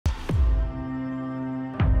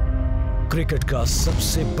Cricket का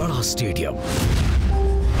सबसे बड़ा स्टेडियम,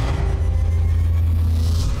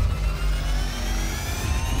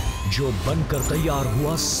 जो बनकर तैयार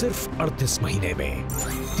हुआ सिर्फ 38 महीने में।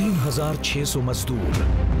 3600 मजदूर,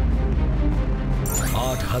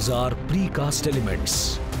 8000 प्री कास्ट एलिमेंट्स।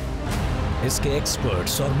 इसके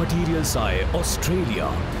एक्सपर्ट्स और मटेरियल्स आए ऑस्ट्रेलिया,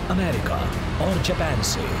 अमेरिका और जापान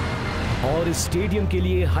से, और इस स्टेडियम के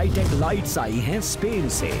लिए हाईटेक लाइट्स आई हैं स्पेन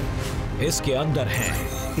से। इसके अंदर हैं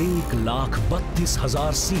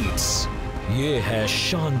 1,32,000 सीट्स। ये है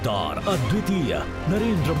शानदार, अद्वितीय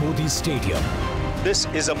Narendra Modi stadium. This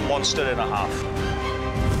is a monster and a half.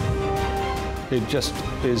 It just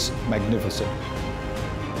is magnificent.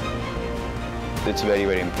 It's very,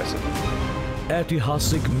 very impressive.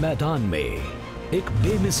 ऐतिहासिक मैदान में एक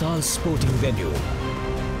बेमिसाल sporting venue.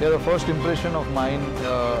 Yeah, the first impression of mine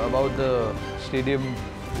about the stadium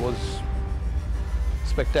was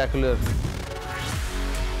spectacular.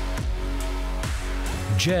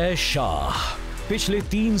 Jay Shah पिछले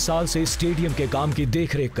 3 साल से स्टेडियम के काम की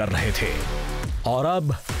देखरेख कर रहे थे, और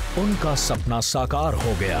अब उनका सपना साकार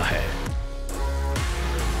हो गया है।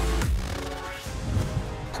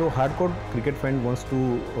 So hardcore cricket fan wants to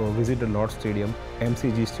visit the Lord's Stadium,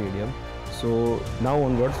 MCG Stadium. So now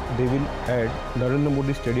onwards they will add Narendra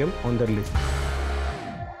Modi Stadium on their list.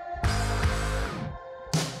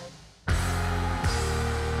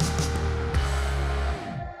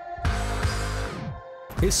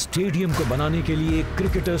 इस स्टेडियम को बनाने के लिए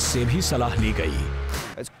क्रिकेटर्स से भी सलाह ली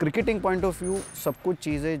गई। क्रिकेटिंग पॉइंट ऑफ व्यू सब कुछ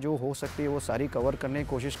चीज़ें जो हो सकती है वो सारी कवर करने की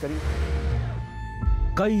कोशिश करी।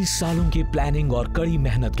 कई सालों की प्लानिंग और कड़ी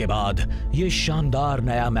मेहनत के बाद ये शानदार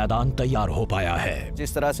नया मैदान तैयार हो पाया है।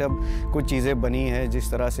 जिस तरह से अब कुछ चीज़ें बनी हैं,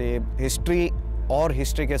 जिस तरह से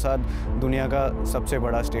हिस्ट्री के साथ दुनिया का सबसे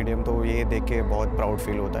बड़ा स्टेडियम, तो ये देख के बहुत प्राउड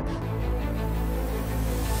फील होता है।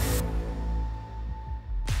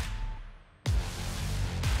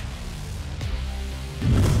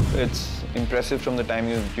 It's impressive from the time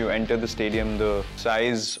you enter the stadium. The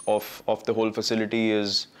size of the whole facility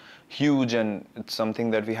is huge, and it's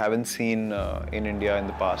something that we haven't seen in India in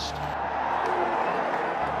the past.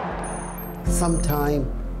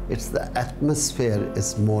 Sometimes it's the atmosphere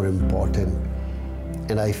is more important,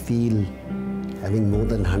 and I feel having more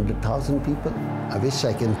than 100,000 people, I wish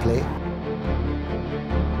I can play.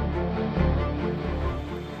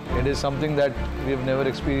 It is something that we've never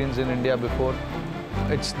experienced in India before.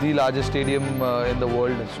 It's the largest stadium in the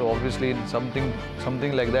world, so obviously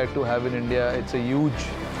something like that to have in India, it's a huge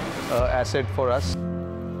asset for us.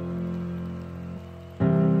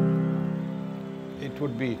 It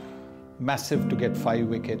would be massive to get 5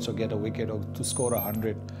 wickets or get a wicket or to score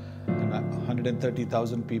 100. And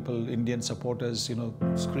 130,000 people, Indian supporters,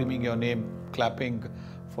 screaming your name, clapping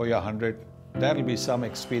for your 100. That'll be some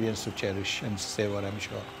experience to cherish and savor, I'm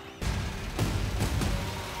sure.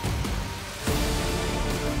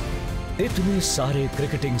 इतने सारे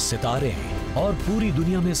cricketing सितारे और पूरी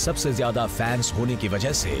दुनिया में सबसे ज्यादा fans होने की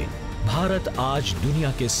वजह से भारत आज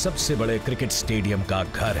दुनिया के सबसे बड़े क्रिकेट स्टेडियम का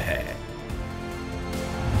घर है।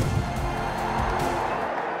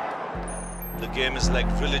 The game is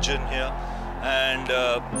like religion here, and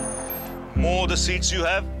more the seats you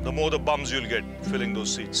have, the more the bums you'll get filling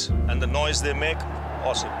those seats, and the noise they make,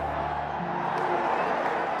 awesome.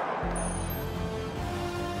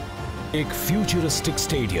 एक फ्यूचरिस्टिक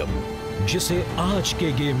स्टेडियम जिसे आज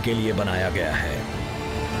के game के लिए बनाया गया है।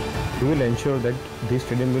 We will ensure that this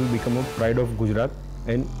stadium will become a pride of Gujarat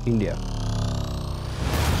and India.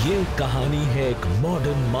 ये कहानी है एक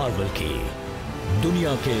मॉडर्न मार्वल की,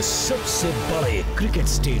 दुनिया के सबसे बड़े क्रिकेट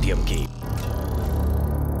स्टेडियम की।